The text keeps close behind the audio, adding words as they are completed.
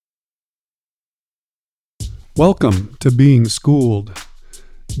Welcome to Being Schooled.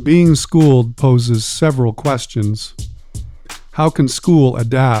 Being schooled poses several questions. How can school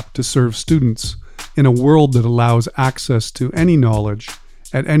adapt to serve students in a world that allows access to any knowledge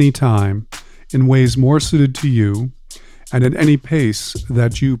at any time in ways more suited to you and at any pace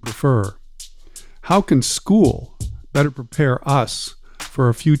that you prefer? How can school better prepare us for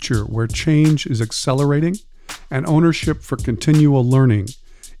a future where change is accelerating and ownership for continual learning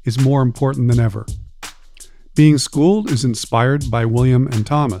is more important than ever? Being Schooled is inspired by William and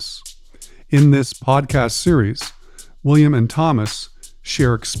Thomas. In this podcast series, William and Thomas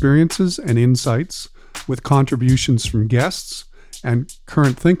share experiences and insights with contributions from guests and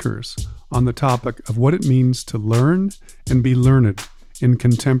current thinkers on the topic of what it means to learn and be learned in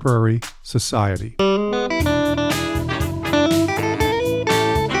contemporary society.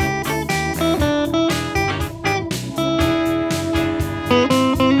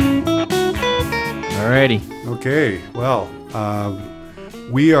 Alrighty. Okay, well,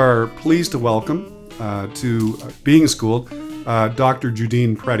 we are pleased to welcome to Being Schooled Dr.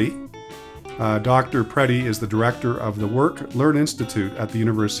 Judene Pretti. Dr. Pretti is the director of the Work Learn Institute at the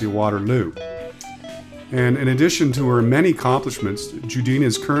University of Waterloo. And in addition to her many accomplishments, Judene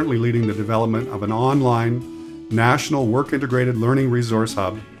is currently leading the development of an online national work-integrated learning resource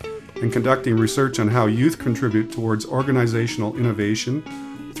hub and conducting research on how youth contribute towards organizational innovation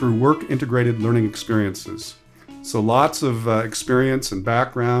through work-integrated learning experiences. So lots of experience and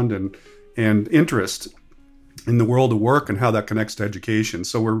background and interest in the world of work and how that connects to education.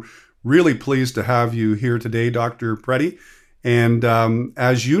 So we're really pleased to have you here today, Dr. Pretti. And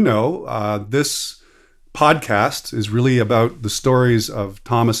as you know, this podcast is really about the stories of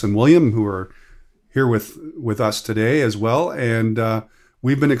Thomas and William, who are here with us today as well. And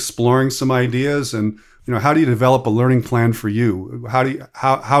we've been exploring some ideas and how do you develop a learning plan for you? How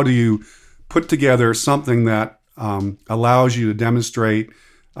do you put together something that allows you to demonstrate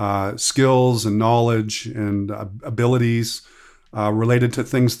skills and knowledge and abilities related to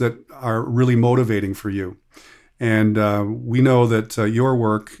things that are really motivating for you? And we know that your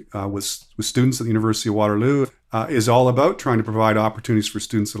work with students at the University of Waterloo is all about trying to provide opportunities for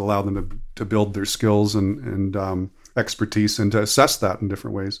students that allow them to build their skills and expertise and to assess that in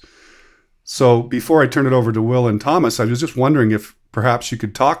different ways. So before I turn it over to Will and Thomas, I was just wondering if perhaps you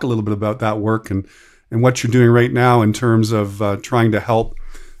could talk a little bit about that work and what you're doing right now in terms of trying to help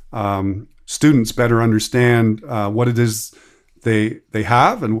students better understand what it is they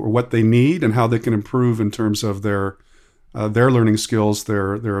have and what they need and how they can improve in terms of their learning skills,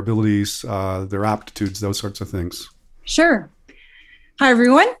 their abilities, their aptitudes, those sorts of things. Sure. Hi,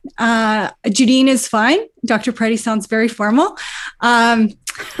 everyone. Judene is fine. Dr. Pretti sounds very formal. I'm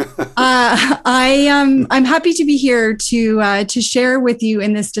happy to be here to share with you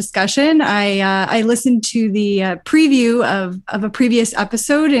in this discussion. I listened to the preview of a previous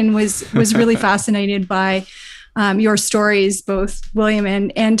episode and was really fascinated by your stories, both William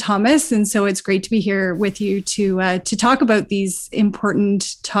and Thomas. And so it's great to be here with you to talk about these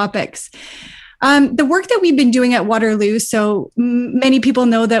important topics. The work that we've been doing at Waterloo, so many people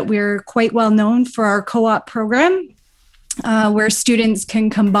know that we're quite well known for our co-op program, where students can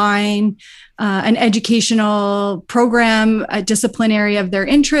combine an educational program, a discipline area of their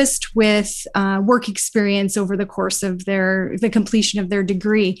interest with work experience over the course of the completion of their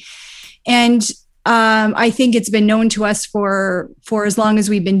degree. And I think it's been known to us for as long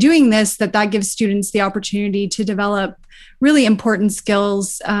as we've been doing this, that gives students the opportunity to develop really important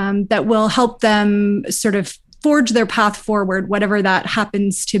skills that will help them sort of forge their path forward, whatever that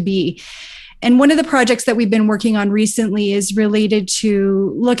happens to be. And one of the projects that we've been working on recently is related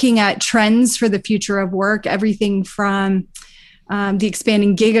to looking at trends for the future of work, everything from the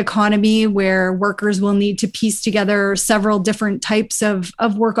expanding gig economy, where workers will need to piece together several different types of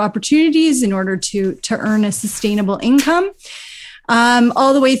work opportunities in order to earn a sustainable income,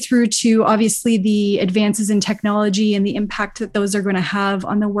 all the way through to obviously the advances in technology and the impact that those are going to have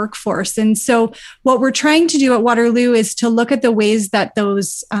on the workforce. And so what we're trying to do at Waterloo is to look at the ways that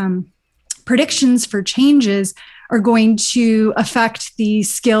those predictions for changes are going to affect the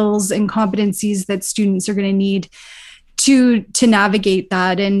skills and competencies that students are going to need to navigate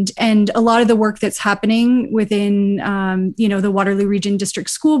that. And a lot of the work that's happening within the Waterloo Region District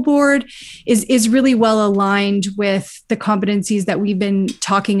School Board is really well aligned with the competencies that we've been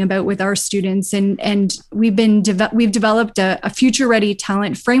talking about with our students. And we've developed a future ready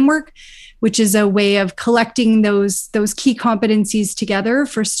talent framework, which is a way of collecting those key competencies together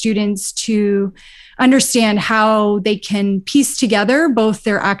for students to understand how they can piece together both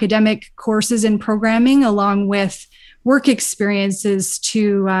their academic courses and programming along with work experiences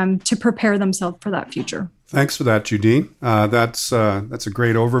to prepare themselves for that future. Thanks for that, Judene. That's a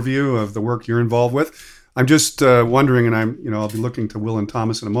great overview of the work you're involved with. I'm just wondering, and I'll be looking to Will and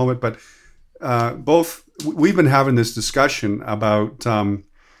Thomas in a moment, but we've been having this discussion about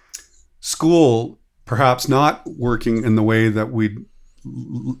school perhaps not working in the way that we'd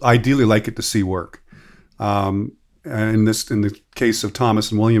ideally like it to see work. In the case of Thomas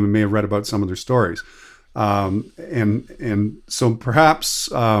and William, you may have read about some of their stories, and so perhaps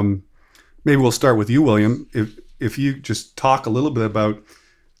maybe we'll start with you, William. If you just talk a little bit about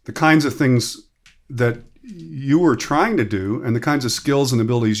the kinds of things that you were trying to do and the kinds of skills and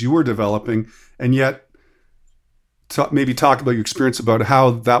abilities you were developing, and yet maybe talk about your experience about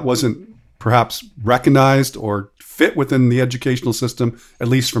how that wasn't perhaps recognized or fit within the educational system, at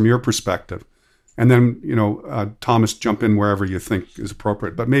least from your perspective. And then, Thomas, jump in wherever you think is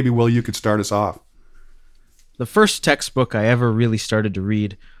appropriate. But maybe, Will, you could start us off. The first textbook I ever really started to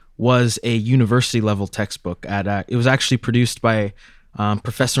read was a university level textbook. It was actually produced by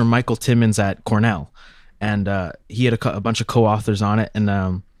Professor Michael Timmons at Cornell. And he had a bunch of co-authors on it. And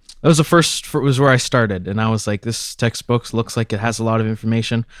that was it was where I started. And I was like, this textbook looks like it has a lot of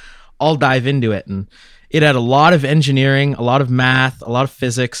information. I'll dive into it. And it had a lot of engineering, a lot of math, a lot of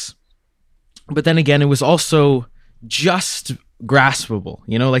physics. But then again, it was also just graspable,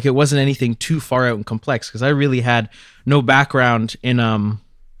 like it wasn't anything too far out and complex, because I really had no background in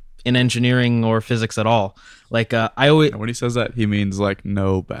engineering or physics at all. Like I always, when he says that, he means like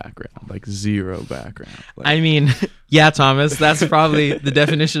no background, like zero background. Like, I mean, yeah, Thomas, that's probably the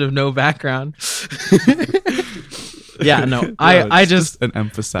definition of no background. Yeah, no, I just an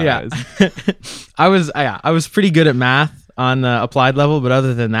emphasize. Yeah. I was pretty good at math on the applied level, but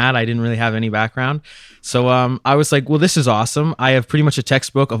other than that, I didn't really have any background. So I was like, well, this is awesome. I have pretty much a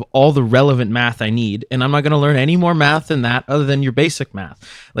textbook of all the relevant math I need, and I'm not going to learn any more math than that other than your basic math.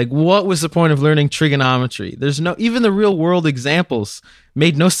 Like, what was the point of learning trigonometry? Even the real world examples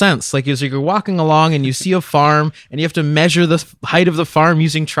made no sense. Like, you're walking along and you see a farm and you have to measure the height of the farm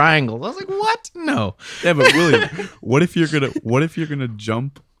using triangles. I was like, what? No. Yeah, but William, what if you're gonna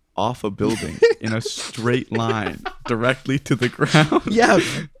jump off a building in a straight line directly to the ground? Yeah.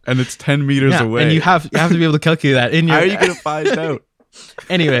 And it's 10 meters away. And you have to be able to calculate that in your... How are you going to find out?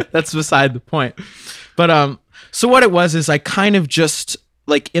 Anyway, that's beside the point. But so what it was is I kind of just,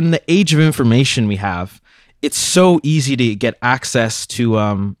 like, in the age of information we have, it's so easy to get access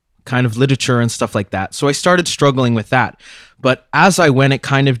to kind of literature and stuff like that. So I started struggling with that. But as I went, it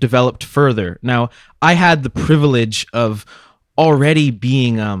kind of developed further. Now, I had the privilege of already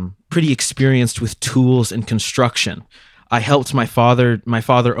being pretty experienced with tools and construction. I helped my father. My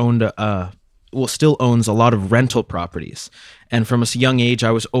father owned still owns a lot of rental properties. And from a young age,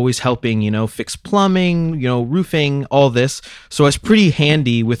 I was always helping, fix plumbing, roofing, all this. So I was pretty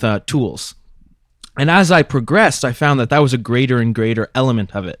handy with tools. And as I progressed, I found that was a greater and greater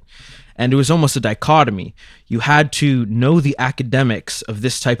element of it. And it was almost a dichotomy. You had to know the academics of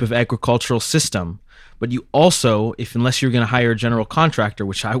this type of agricultural system, but you also, unless you're going to hire a general contractor,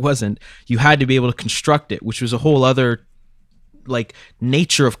 which I wasn't, you had to be able to construct it, which was a whole other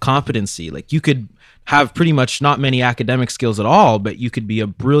nature of competency. Like, you could have pretty much not many academic skills at all, but you could be a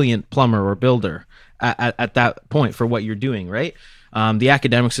brilliant plumber or builder at that point for what you're doing, right? The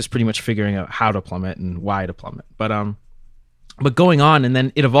academics is pretty much figuring out how to plumb it and why to plumb it. But going on, and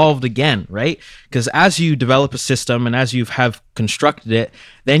then it evolved again, right? Because as you develop a system and as you have constructed it,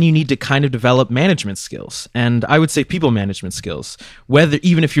 then you need to kind of develop management skills. And I would say people management skills,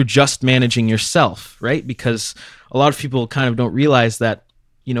 even if you're just managing yourself, right? Because a lot of people kind of don't realize that,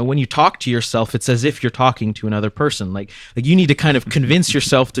 when you talk to yourself, it's as if you're talking to another person. Like you need to kind of convince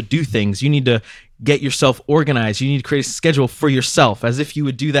yourself to do things. You need to get yourself organized. You need to create a schedule for yourself, as if you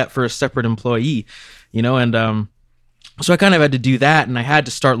would do that for a separate employee, and so I kind of had to do that, and I had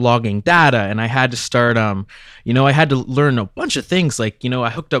to start logging data, and I had to start, I had to learn a bunch of things. Like,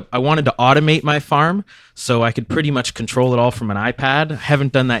 I wanted to automate my farm so I could pretty much control it all from an iPad. I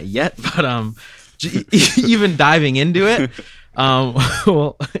haven't done that yet, but even diving into it,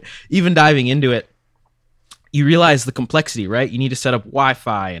 you realize the complexity, right? You need to set up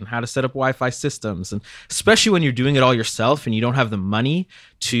Wi-Fi and how to set up Wi-Fi systems. And especially when you're doing it all yourself and you don't have the money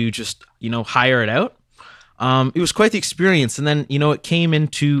to just, hire it out. It was quite the experience. And then, it came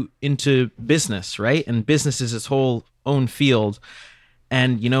into business, right? And business is its whole own field.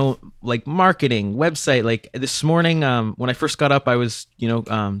 And, like marketing, website, like this morning, when I first got up, I was, doing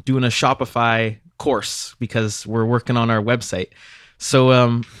a Shopify course because we're working on our website.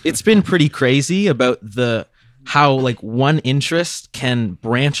 So it's been pretty crazy about how one interest can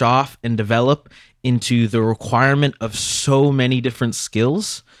branch off and develop into the requirement of so many different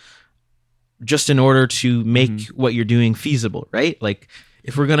skills just in order to make what you're doing feasible, right? Like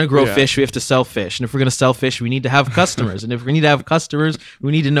if we're going to grow fish, we have to sell fish. And if we're going to sell fish, we need to have customers. And if we need to have customers,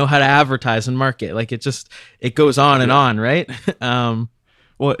 we need to know how to advertise and market. Like it goes on and on, right?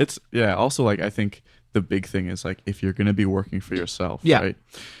 Well, it's also like, I think the big thing is like, if you're going to be working for yourself, right?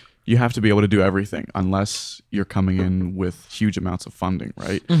 You have to be able to do everything unless you're coming in with huge amounts of funding,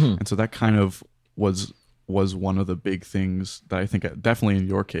 right? And so that kind of was one of the big things that I think definitely in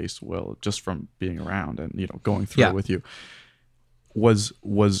your case, Will, just from being around and, you know, going through it with you, was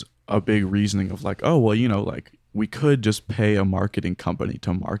a big reasoning of like, oh, well, you know, like we could just pay a marketing company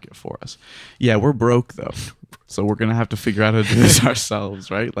to market for us. Yeah, we're broke though. So we're going to have to figure out how to do this ourselves,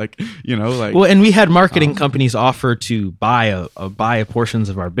 right? Like, you know, like. Well, and we had marketing companies offer to buy portions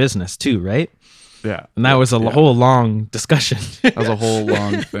of our business too, right? Yeah. And that was a whole long discussion. That was a whole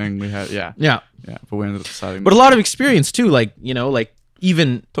long thing we had. Yeah. But we ended up deciding. But a lot of experience too, like, you know, like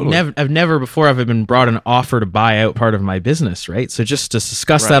even I've never before have been brought an offer to buy out part of my business, right? So just to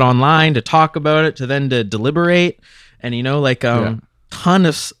discuss that online, to talk about it, to then to deliberate, and you know, like ton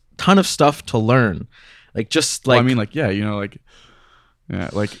of stuff to learn. Like just like, well, I mean, like, you know, like,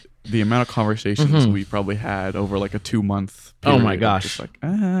 like the amount of conversations we probably had over like a 2-month period. Oh my gosh. Just like,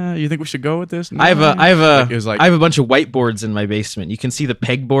 you think we should go with this? No. I have a bunch of whiteboards in my basement. You can see the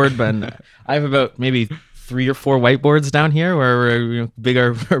pegboard, but I have about maybe 3 or 4 whiteboards down here where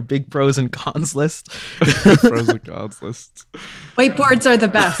we're our big pros and cons list. Pros and cons list. Whiteboards are the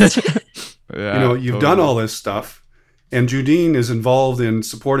best. You know, you've done all this stuff, and Judene is involved in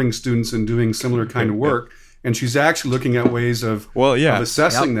supporting students and doing similar kind of work. And she's actually looking at ways of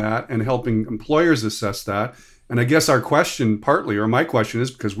assessing that and helping employers assess that. And I guess our question partly, or my question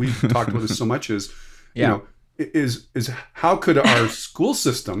is, because we've talked about this so much, is, you know, is how could our school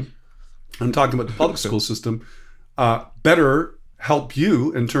system, I'm talking about the public school system, better help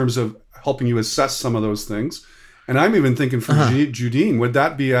you in terms of helping you assess some of those things? And I'm even thinking for Judene, would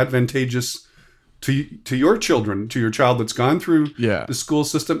that be advantageous to your children, to your child that's gone through the school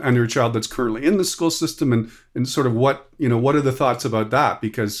system and your child that's currently in the school system, and sort of what are the thoughts about that?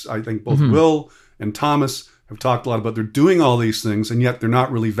 Because I think both Will and Thomas have talked a lot about they're doing all these things and yet they're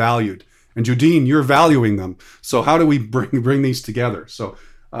not really valued. And Judene, you're valuing them. So how do we bring these together? So,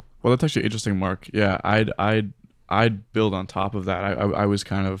 well, that's actually interesting, Mark. Yeah, I'd build on top of that. I was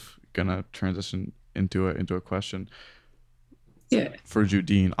kind of gonna transition into a question. For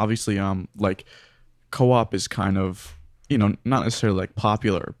Judene, obviously, like co-op is kind of, you know, not necessarily like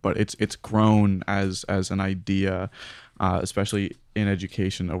popular, but it's grown as an idea, especially in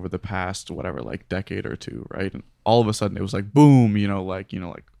education over the past like decade or two, right? And all of a sudden it was like boom, like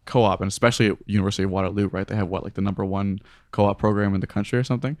co-op, and especially at University of Waterloo, right? They have like the #1 co-op program in the country or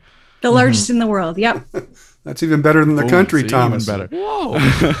something. The largest in the world. Yep. That's even better than the country, Thomas. Even better. Whoa.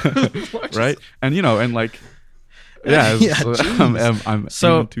 Right? And and like. Yeah, I'm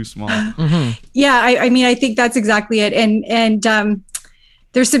so even too small. Yeah, I mean, I think that's exactly it. And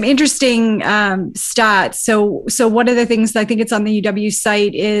there's some interesting stats. So one of the things that I think it's on the UW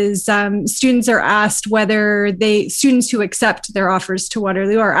site is students are asked students who accept their offers to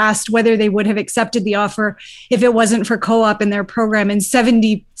Waterloo are asked whether they would have accepted the offer if it wasn't for co-op in their program, and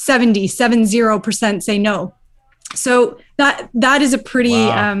 70% say no. So that is a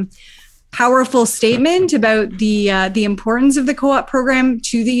pretty powerful statement about the importance of the co-op program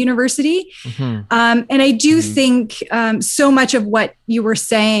to the university. And I do think so much of what you were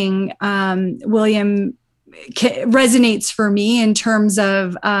saying, William, resonates for me in terms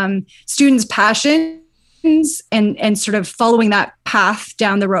of students' passions and sort of following that path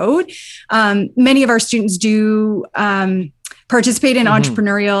down the road. Many of our students do participate in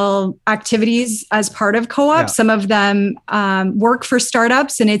entrepreneurial activities as part of co-op. Some of them work for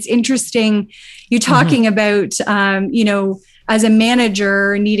startups, and it's interesting you talking about, as a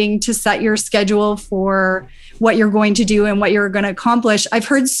manager needing to set your schedule for what you're going to do and what you're going to accomplish. I've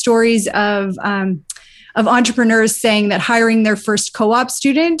heard stories of entrepreneurs saying that hiring their first co-op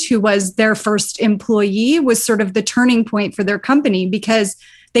student, who was their first employee, was sort of the turning point for their company, because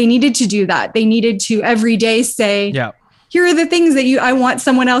they needed to do that. They needed to every day say, here are the things that I want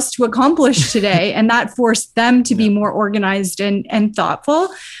someone else to accomplish today. And that forced them to be more organized and thoughtful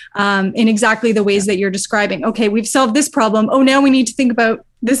in exactly the ways that you're describing. Okay, we've solved this problem. Oh, now we need to think about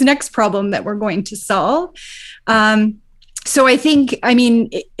this next problem that we're going to solve. So I think,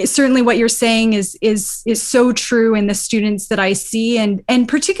 certainly what you're saying is so true in the students that I see, and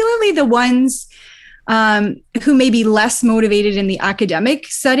particularly the ones who may be less motivated in the academic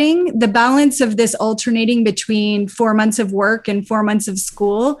setting. The balance of this alternating between 4 months of work and 4 months of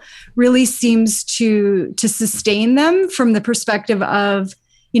school really seems to sustain them from the perspective of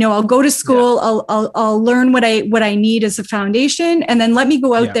I'll go to school, I'll learn what I need as a foundation, and then let me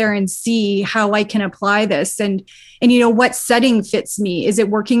go out there and see how I can apply this. And what setting fits me. Is it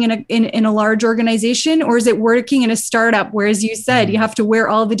working in a large organization, or is it working in a startup where, as you said, you have to wear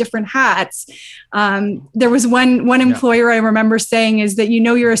all the different hats? There was one employer I remember saying is that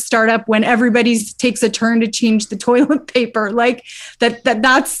you're a startup when everybody takes a turn to change the toilet paper. Like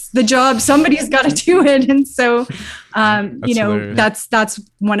that's the job. Somebody's got to do it. And so that's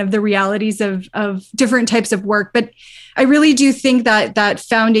one of the realities of different types of work. But I really do think that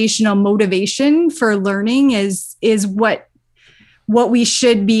foundational motivation for learning is what we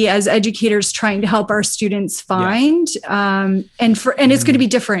should be as educators trying to help our students find. And it's going to be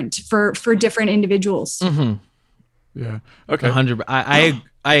different for different individuals. Mm-hmm. Yeah. Okay. 100.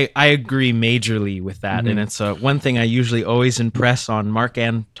 I agree majorly with that. And it's one thing I usually always impress on Mark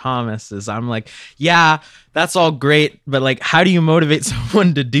and Thomas is I'm like, yeah, that's all great, but like, how do you motivate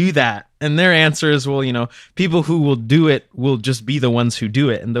someone to do that? And their answer is, well, people who will do it will just be the ones who do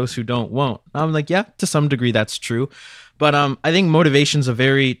it, and those who don't won't. I'm like, yeah, to some degree that's true. But I think motivation is a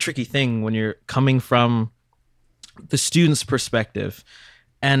very tricky thing when you're coming from the student's perspective.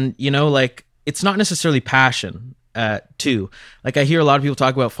 And, it's not necessarily passion. Too. Like I hear a lot of people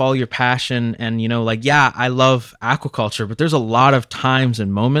talk about follow your passion and, I love aquaculture, but there's a lot of times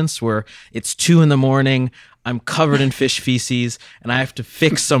and moments where it's 2 a.m, I'm covered in fish feces and I have to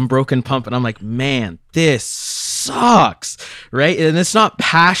fix some broken pump. And I'm like, man, this sucks. Right. And it's not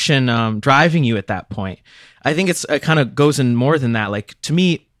passion driving you at that point. I think it kind of goes in more than that. Like to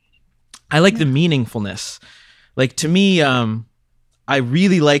me, I like the meaningfulness. Like to me, I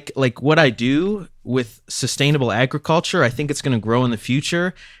really like what I do with sustainable agriculture. I think it's going to grow in the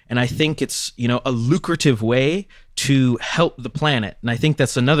future. And I think it's, a lucrative way to help the planet. And I think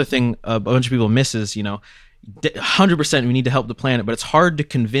that's another thing a bunch of people miss is, 100% we need to help the planet, but it's hard to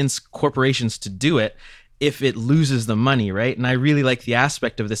convince corporations to do it if it loses the money, right? And I really like the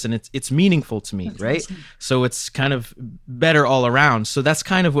aspect of this, and it's meaningful to me, that's right? Awesome. So it's kind of better all around. So that's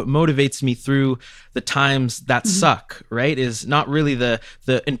kind of what motivates me through the times that suck, right? Is not really the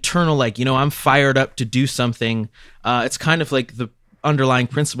internal, like, I'm fired up to do something. It's kind of like the underlying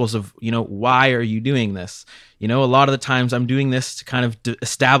principles of, why are you doing this? A lot of the times I'm doing this to kind of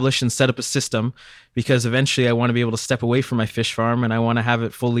establish and set up a system because eventually I want to be able to step away from my fish farm and I want to have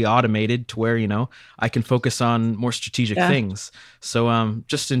it fully automated to where, I can focus on more strategic things. So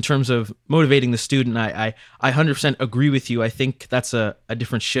just in terms of motivating the student, I 100% agree with you. I think that's a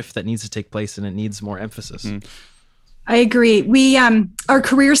different shift that needs to take place and it needs more emphasis. I agree. We, our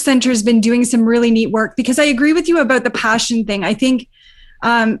career center has been doing some really neat work because I agree with you about the passion thing. I think,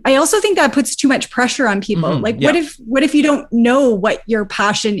 I also think that puts too much pressure on people. What if you don't know what your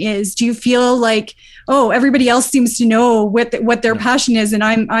passion is? Do you feel like, oh, everybody else seems to know what their passion is, and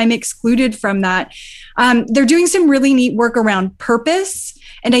I'm excluded from that? They're doing some really neat work around purpose.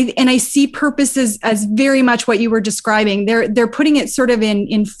 And I see purpose as very much what you were describing. They're putting it sort of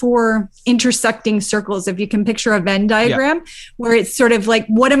in 4 intersecting circles. If you can picture a Venn diagram, where it's sort of like,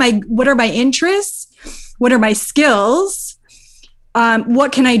 what are my interests? What are my skills?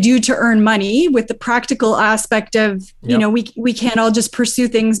 What can I do to earn money, with the practical aspect of, we can't all just pursue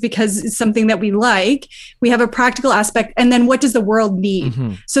things because it's something that we like. We have a practical aspect. And then what does the world need?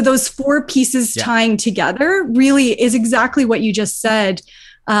 So those 4 pieces tying together really is exactly what you just said.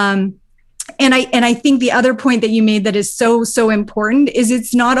 And I think the other point that you made that is so, so important is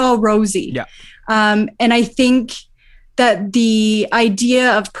it's not all rosy. And I think that the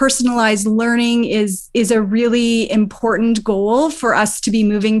idea of personalized learning is a really important goal for us to be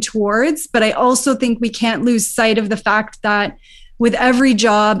moving towards. But I also think we can't lose sight of the fact that with every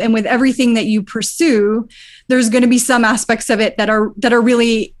job and with everything that you pursue, there's going to be some aspects of it that are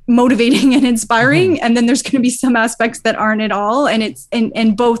really motivating and inspiring. And then there's going to be some aspects that aren't at all.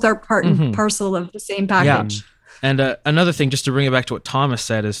 And both are part and parcel of the same package. Yeah. And another thing, just to bring it back to what Thomas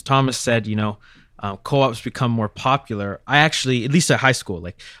said, co-ops become more popular. I actually, at least at high school,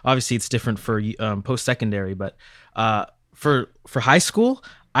 like obviously it's different for post-secondary, but for high school,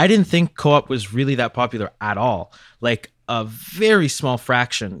 I didn't think co-op was really that popular at all. Like a very small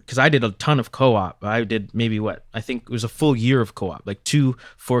fraction, because I did a ton of co-op. I did maybe I think it was a full year of co-op, like 2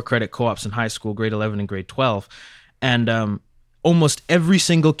 4-credit co-ops in high school, grade 11 and grade 12. And almost every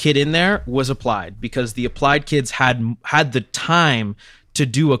single kid in there was applied because the applied kids had the time to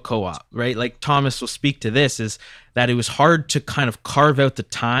do a co-op, right? Like Thomas will speak to this, is that it was hard to kind of carve out the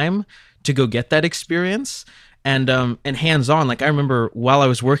time to go get that experience and hands-on. Like I remember while I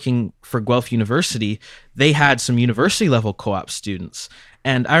was working for Guelph University, they had some university level co-op students,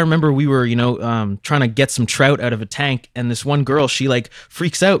 And I remember we were, trying to get some trout out of a tank, and this one girl, she like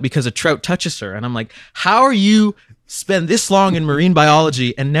freaks out because a trout touches her. And I'm like, how are you spend this long in marine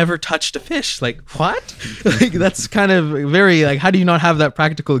biology and never touched a fish? Like, what? Like, that's kind of very like, how do you not have that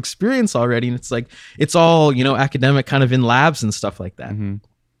practical experience already? And it's like, it's all, academic kind of in labs and stuff like that. Mm-hmm.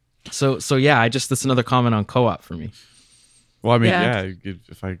 So yeah, that's another comment on co-op for me. Well, I mean,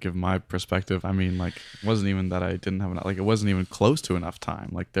 if I give my perspective, I mean, like, it wasn't even that I didn't have enough, like, it wasn't even close to enough time.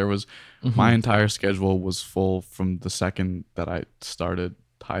 Like, there was, my entire schedule was full from the second that I started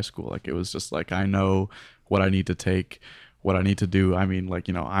high school. Like, it was just like, I know what I need to take, what I need to do. I mean, like,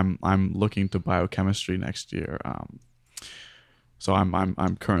 I'm looking to biochemistry next year. So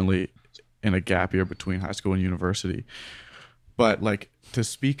I'm currently in a gap year between high school and university. But like, to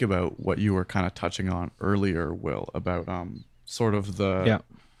speak about what you were kind of touching on earlier, Will, about sort of the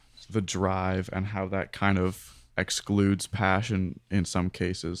drive and how that kind of excludes passion in some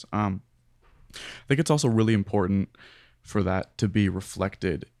cases. I think it's also really important for that to be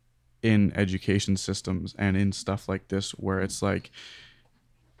reflected in education systems and in stuff like this, where it's like,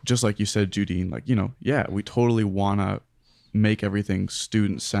 just like you said, Judene, like, we totally want to make everything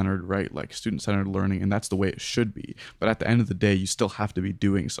student-centered, right? Like student-centered learning, and that's the way it should be. But at the end of the day, you still have to be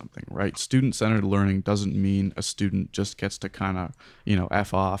doing something, right? Student-centered learning doesn't mean a student just gets to kind of,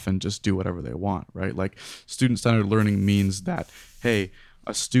 F off and just do whatever they want, right? Like, student-centered learning means that, hey,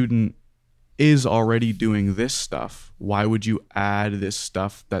 a student is already doing this stuff. Why would you add this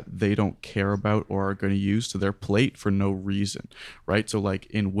stuff that they don't care about or are going to use to their plate for no reason, right? So like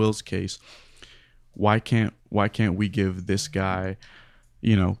in Will's case, why can't we give this guy,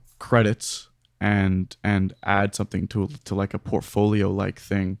 credits and add something to like a portfolio like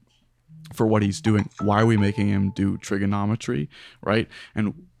thing for what he's doing? Why are we making him do trigonometry, right?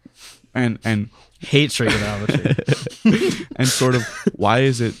 And hate trigonometry. And sort of, why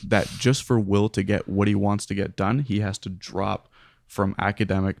is it that just for Will to get what he wants to get done, he has to drop from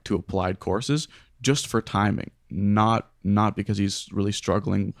academic to applied courses just for timing? Not because he's really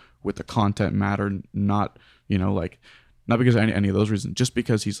struggling with the content matter, not because of any of those reasons, just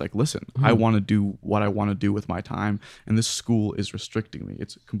because he's like, listen, I want to do what I want to do with my time, and this school is restricting me.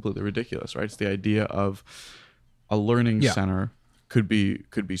 It's completely ridiculous, right? It's the idea of a learning center could be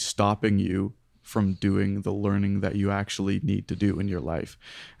stopping you from doing the learning that you actually need to do in your life.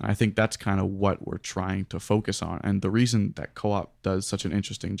 And I think that's kind of what we're trying to focus on. And the reason that co-op does such an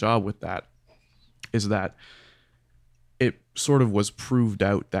interesting job with that is that it sort of was proved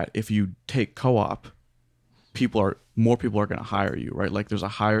out that if you take co-op, more people are going to hire you, right? Like, there's a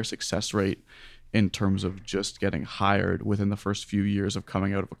higher success rate in terms of just getting hired within the first few years of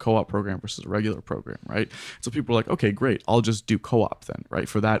coming out of a co-op program versus a regular program, right? So people are like, okay, great, I'll just do co-op then, right?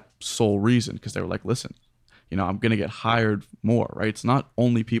 For that sole reason, because they were like, listen, I'm going to get hired more, right? It's not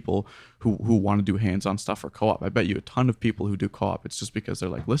only people who want to do hands-on stuff for co-op. I bet you a ton of people who do co-op, it's just because they're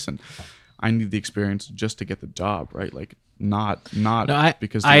like, listen, I need the experience just to get the job, right? Like, not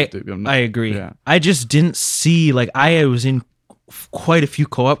because I agree. Yeah. I just didn't see, like, I was in quite a few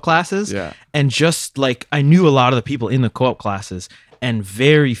co-op classes, and just like, I knew a lot of the people in the co-op classes, and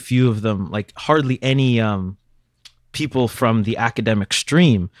very few of them, like hardly any people from the academic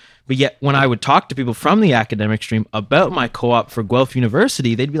stream. But yet when I would talk to people from the academic stream about my co-op for Guelph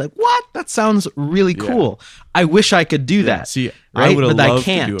University, they'd be like, what? That sounds really cool. I wish I could do that. See, right? I would have loved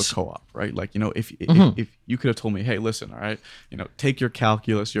to do a co-op, right? Like, if you could have told me, hey, listen, all right, take your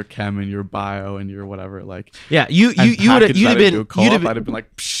calculus, your chem, and your bio, and your whatever, like, yeah, you'd have been, I'd have been like,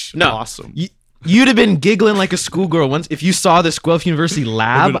 awesome. You'd have been giggling like a schoolgirl once if you saw this Guelph University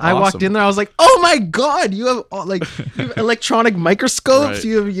lab. I walked in there, I was like, "Oh my god, you have electronic microscopes, right.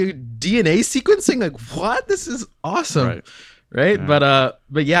 You have your DNA sequencing. Like, what? This is awesome." Right? Yeah.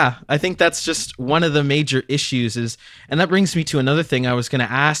 But yeah, I think that's just one of the major issues and that brings me to another thing I was going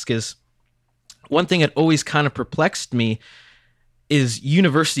to ask is, one thing that always kind of perplexed me is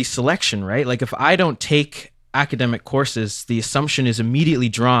university selection, right? Like, if I don't take academic courses, the assumption is immediately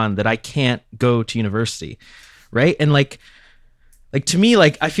drawn that I can't go to university, right? And like to me,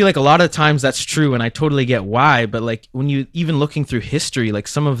 like, I feel like a lot of times that's true, and I totally get why. But like, when you even looking through history, like,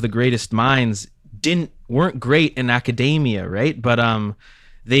 some of the greatest minds weren't great in academia, right? But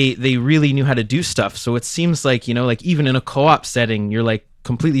they really knew how to do stuff. So it seems like, like, even in a co-op setting, you're like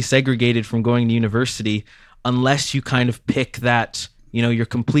completely segregated from going to university unless you kind of pick that. You're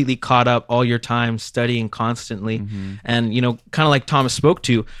completely caught up all your time studying constantly. Mm-hmm. And, kind of like Thomas spoke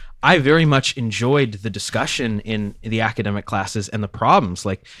to, I very much enjoyed the discussion in the academic classes and the problems.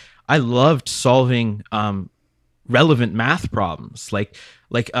 Like, I loved solving relevant math problems, like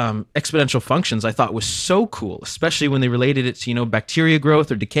exponential functions. I thought was so cool, especially when they related it to, bacteria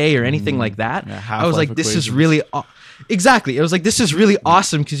growth or decay or anything like that. Yeah, I was like, this is really exactly. I was like, this is really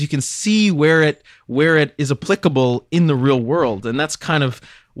awesome because you can see where it is applicable in the real world, and that's kind of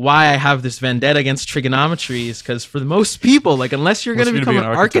why I have this vendetta against trigonometry, is because for the most people, like, unless you're going to become an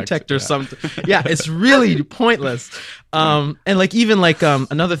architect or something, it's really pointless. And like, even like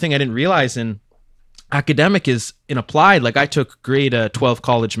another thing I didn't realize in academic is in applied, like I took grade 12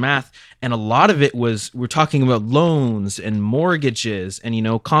 college math, and a lot of it was, we're talking about loans and mortgages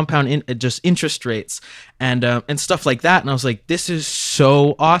and, compound just interest rates and stuff like that. And I was like, this is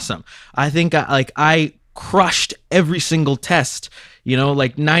so awesome. I think I crushed every single test,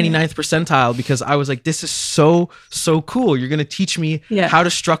 like 99th percentile, because I was like, this is so cool. You're going to teach me how to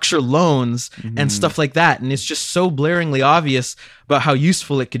structure loans and stuff like that. And it's just so blaringly obvious about how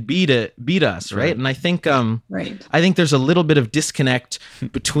useful it could be to beat us. Right. And I think, I think there's a little bit of disconnect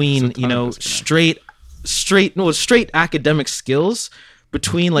between, straight academic skills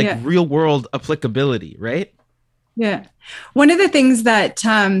between like real world applicability. Right. Yeah. One of the things that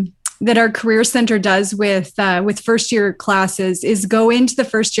our career center does with first year classes is go into the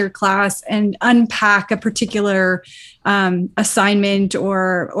first year class and unpack a particular assignment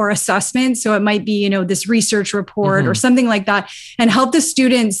or assessment. So it might be, this research report or something like that, and help the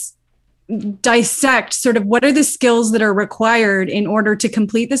students dissect sort of what are the skills that are required in order to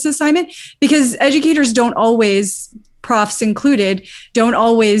complete this assignment, because educators don't always, profs included, don't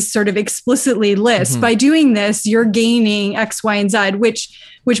always sort of explicitly list. By doing this, you're gaining X, Y, and Z,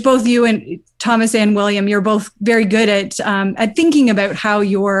 which both you and Thomas and William, you're both very good at thinking about how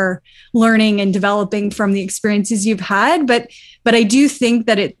you're learning and developing from the experiences you've had. But I do think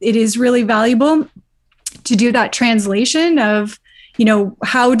that it is really valuable to do that translation of,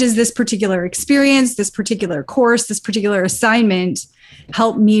 how does this particular experience, this particular course, this particular assignment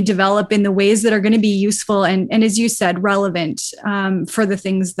help me develop in the ways that are going to be useful and as you said, relevant for the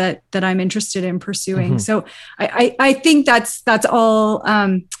things that I'm interested in pursuing. So I think that's all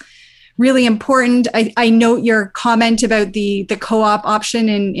really important. I note your comment about the co-op option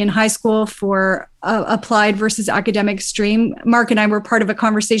in high school for applied versus academic stream. Mark and I were part of a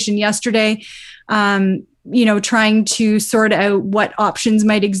conversation yesterday, trying to sort out what options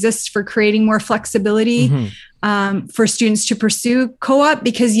might exist for creating more flexibility for students to pursue co-op,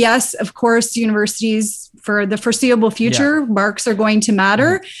 because yes, of course, universities for the foreseeable future, marks are going to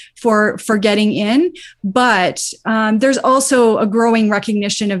matter for getting in, but there's also a growing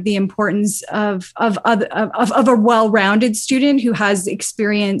recognition of the importance of a well-rounded student who has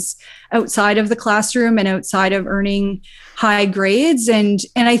experience outside of the classroom and outside of earning high grades, and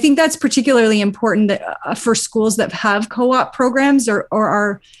I think that's particularly important that for schools that have co-op programs or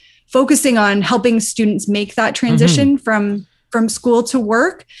are focusing on helping students make that transition from school to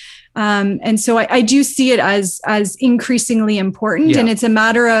work. And so I do see it as increasingly important. And it's a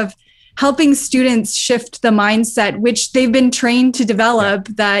matter of helping students shift the mindset, which they've been trained to develop,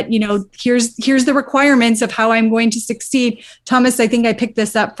 that, here's the requirements of how I'm going to succeed. Thomas, I think I picked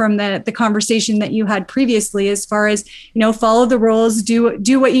this up from the conversation that you had previously, as far as, follow the rules,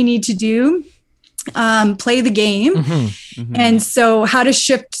 do what you need to do, play the game. And so how to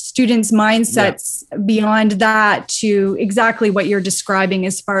shift students' mindsets beyond that to exactly what you're describing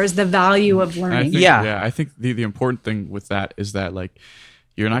as far as the value of learning. I think the important thing with that is that, like,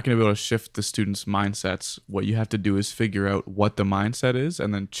 you're not going to be able to shift the students' mindsets. What you have to do is figure out what the mindset is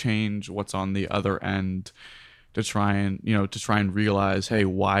and then change what's on the other end to try and realize, hey,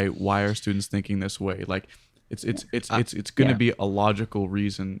 why are students thinking this way? Like, it's going to be a logical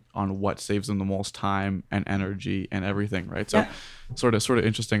reason on what saves them the most time and energy and everything, right? So, sort of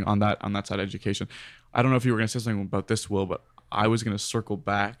interesting on that side of education. I don't know if you were going to say something about this, Will, but I was going to circle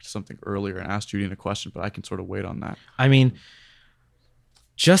back to something earlier and ask Judene a question, but I can sort of wait on that. I mean,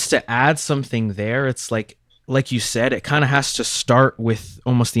 just to add something there, it's like you said, it kind of has to start with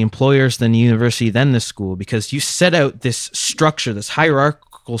almost the employers, then the university, then the school, because you set out this structure, this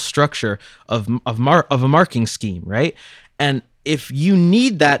hierarchical structure of a marking scheme, right? And if you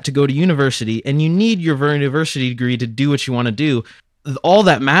need that to go to university and you need your university degree to do what you want to do, all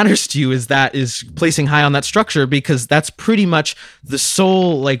that matters to you is placing high on that structure, because that's pretty much the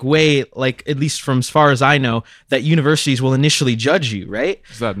sole way, at least from as far as I know, that universities will initially judge you, right?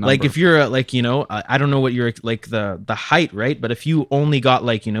 Is that number? Like if you're I don't know what you're the height, right? But if you only got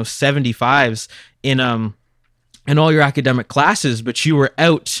 75s in all your academic classes, but you were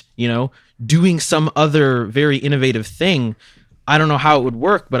out, doing some other very innovative thing, I don't know how it would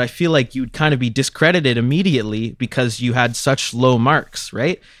work, but I feel like you'd kind of be discredited immediately because you had such low marks,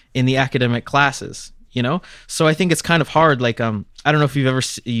 right, in the academic classes. you know? So I think it's kind of hard. Like, I don't know if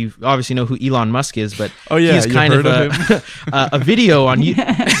you obviously know who Elon Musk is, but he's kind of a video on you.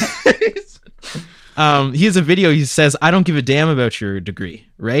 He has a video. He says, "I don't give a damn about your degree,"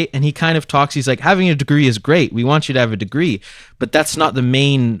 right? And he kind of talks. He's like, having a degree is great. We want you to have a degree, but that's not the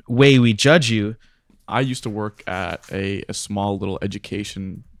main way we judge you. I used to work at a small little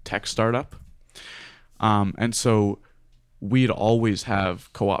education tech startup, and so we'd always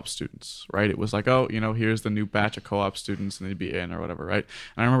have co-op students, right? It was like, oh, here's the new batch of co-op students, and they'd be in or whatever, right?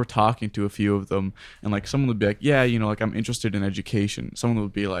 And I remember talking to a few of them, and like someone would be like, yeah, like I'm interested in education. Someone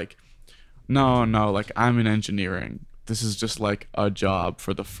would be like, no, like I'm in engineering. This is just like a job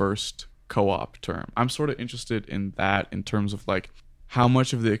for the first co-op term. I'm sort of interested in that in terms of like how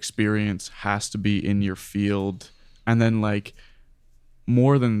much of the experience has to be in your field. And then like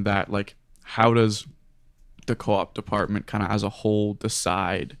more than that, like how does the co-op department kind of as a whole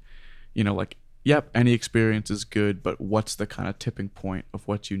decide, like, yep, any experience is good, but what's the kind of tipping point of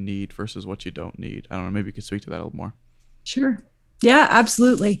what you need versus what you don't need? I don't know. Maybe you could speak to that a little more. Sure. Yeah,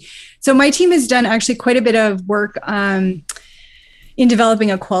 absolutely. So my team has done actually quite a bit of work in developing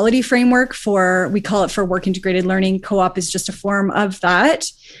a quality framework we call it for work integrated learning. Co-op is just a form of that.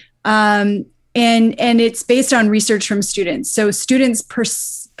 And it's based on research from students. So students'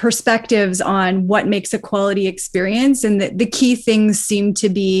 perspectives on what makes a quality experience. And the key things seem to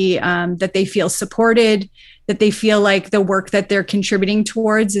be that they feel supported, that they feel like the work that they're contributing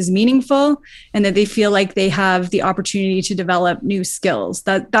towards is meaningful, and that they feel like they have the opportunity to develop new skills.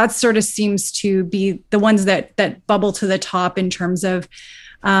 That sort of seems to be the ones that bubble to the top in terms of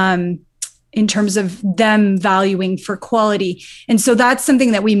them valuing for quality. And so that's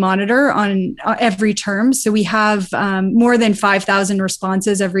something that we monitor on every term. So we have more than 5,000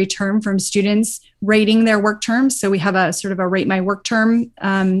 responses every term from students rating their work terms. So we have a sort of a rate my work term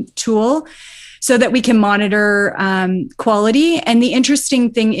tool, so that we can monitor quality. And the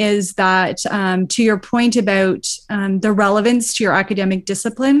interesting thing is that, to your point about the relevance to your academic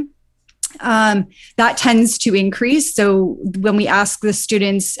discipline, that tends to increase. So when we ask the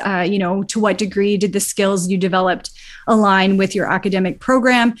students, to what degree did the skills you developed align with your academic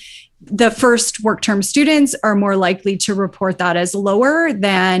program, the first work term students are more likely to report that as lower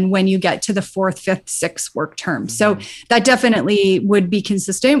than when you get to the fourth, fifth, sixth work term. So that definitely would be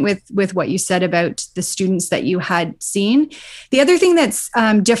consistent with what you said about the students that you had seen. The other thing that's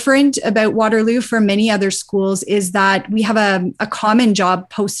different about Waterloo from many other schools is that we have a common job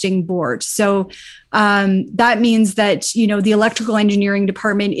posting board. So that means that, the electrical engineering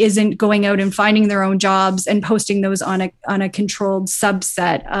department isn't going out and finding their own jobs and posting those on a controlled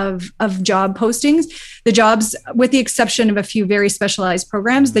subset of job postings. The jobs, with the exception of a few very specialized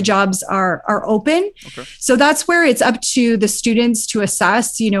programs, the jobs are open. Okay. So that's where it's up to the students to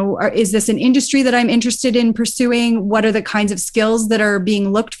assess, is this an industry that I'm interested in pursuing? What are the kinds of skills that are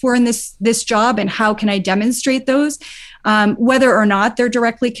being looked for in this job, and how can I demonstrate those? Whether or not they're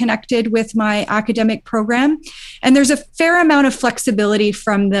directly connected with my academic program. And there's a fair amount of flexibility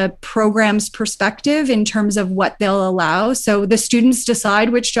from the program's perspective in terms of what they'll allow. So the students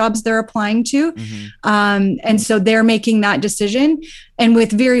decide which jobs they're applying to. And so they're making that decision. And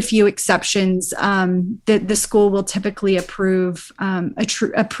with very few exceptions, the school will typically approve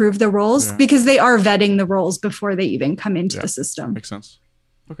the roles, because they are vetting the roles before they even come into the system. Makes sense.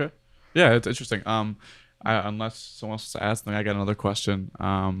 Okay. Yeah, it's interesting. Unless someone else to ask, then I got another question.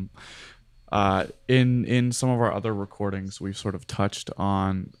 In some of our other recordings, we've sort of touched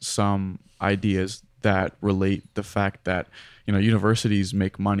on some ideas that relate the fact that universities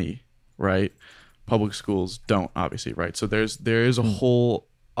make money, right? Public schools don't, obviously, right? So there is a whole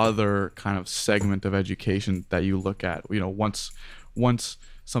other kind of segment of education that you look at. Once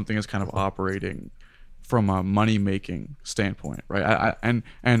something is kind of operating from a money making standpoint, right? And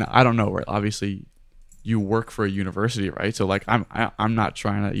I don't know, right? Obviously, you work for a university, right? So like I'm not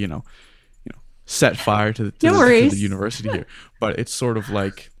trying to set fire to the university here, but it's sort of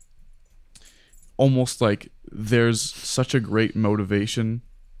like almost like there's such a great motivation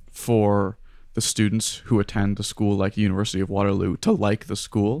for the students who attend the school like University of Waterloo to like the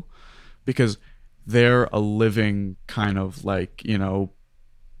school, because they're a living kind of like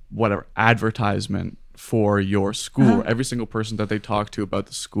whatever advertisement for your school. Every single person that they talk to about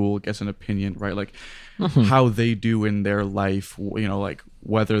the school gets an opinion, right? Like how they do in their life, like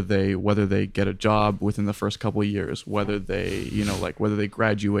whether they get a job within the first couple of years, whether they whether they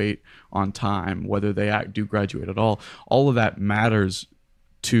graduate on time, whether they do graduate at all of that matters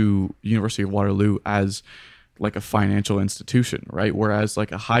to University of Waterloo as like a financial institution, right? Whereas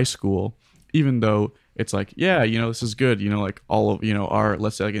like a high school, even though it's like, this is good, like all of our,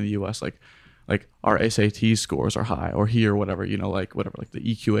 let's say like in the US, like like our SAT scores are high, or here, whatever, like whatever, like the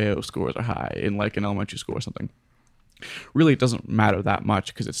EQAO scores are high in like an elementary school or something. Really, it doesn't matter that much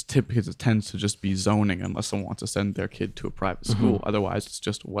because it tends to just be zoning unless someone wants to send their kid to a private school. Otherwise, it's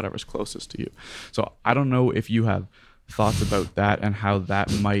just whatever's closest to you. So I don't know if you have thoughts about that and how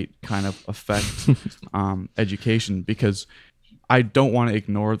that might kind of affect education, because I don't want to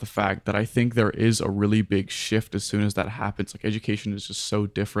ignore the fact that I think there is a really big shift as soon as that happens. Like, education is just so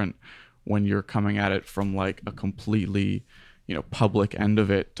different when you're coming at it from like a completely public end of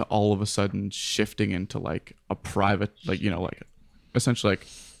it to all of a sudden shifting into like a private, like like essentially like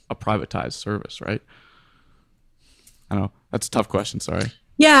a privatized service, right? I don't know, that's a tough question, sorry.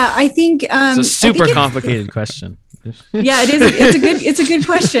 Yeah, I think it's a super complicated question. Yeah, it is. It's a good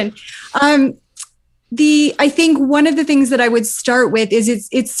question. I think one of the things that I would start with is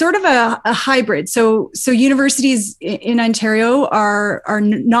it's sort of a hybrid. So universities in Ontario are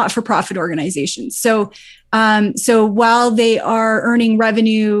not-for-profit organizations. So while they are earning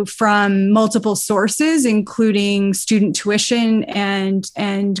revenue from multiple sources, including student tuition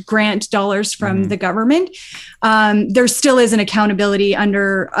and grant dollars from the government, there still is an accountability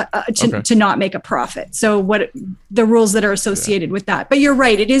under to not make a profit. So what the rules that are associated with that. But you're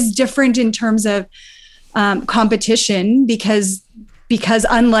right, it is different in terms of competition because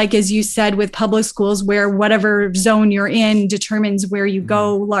unlike, as you said, with public schools where whatever zone you're in determines where you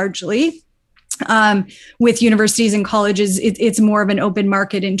go largely, with universities and colleges, it's more of an open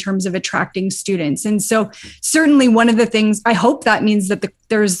market in terms of attracting students. And so certainly one of the things, I hope that means that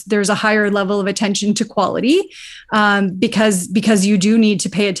there's a higher level of attention to quality, because you do need to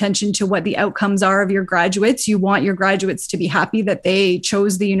pay attention to what the outcomes are of your graduates. You want your graduates to be happy that they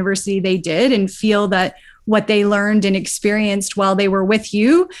chose the university they did and feel that what they learned and experienced while they were with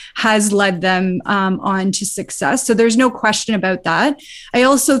you has led them on to success. So there's no question about that. I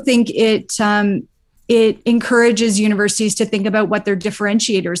also think it encourages universities to think about what their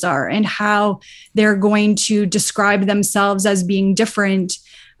differentiators are and how they're going to describe themselves as being different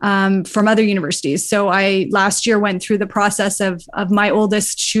from other universities. So I last year went through the process of my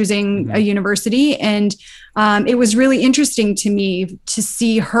oldest choosing a university, and it was really interesting to me to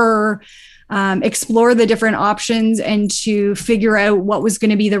see her explore the different options and to figure out what was going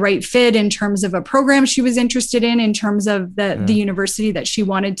to be the right fit in terms of a program she was interested in terms of the university that she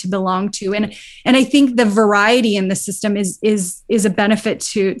wanted to belong to. And I think the variety in the system is a benefit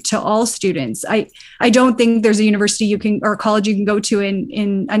to all students. I don't think there's a university or college you can go to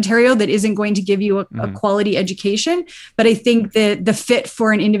in Ontario that isn't going to give you a quality education. But I think the fit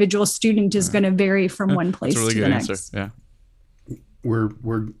for an individual student is going to vary from one place to the next. Answer. Yeah. We're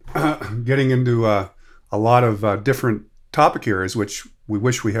getting into a lot of different topic areas, which we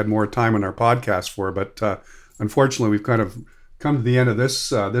wish we had more time on our podcast for. But unfortunately, we've kind of come to the end of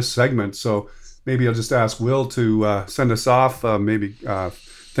this segment. So maybe I'll just ask Will to send us off. Maybe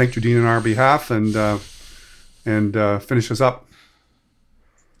thank Judene on our behalf and finish us up.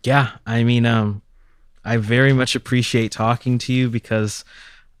 Yeah, I mean, I very much appreciate talking to you because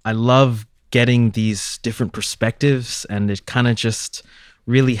I love getting these different perspectives, and it kind of just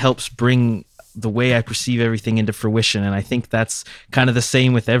really helps bring the way I perceive everything into fruition. And I think that's kind of the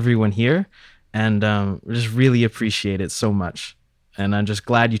same with everyone here. And just really appreciate it so much. And I'm just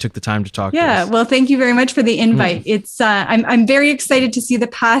glad you took the time to talk to us. Yeah, well, thank you very much for the invite. It's I'm very excited to see the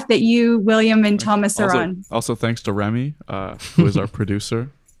path that you, William, and Thomas are on. Also, thanks to Remy, who is our producer.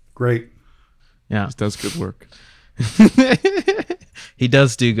 Great. Yeah. He does good work. He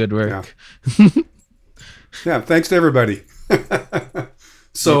does do good work. Yeah, thanks to everybody.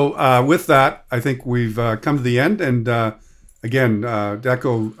 So with that, I think we've come to the end. And again, to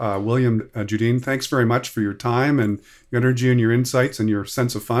echo William, Judene, thanks very much for your time and your energy and your insights and your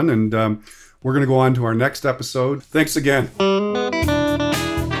sense of fun. And we're going to go on to our next episode. Thanks again.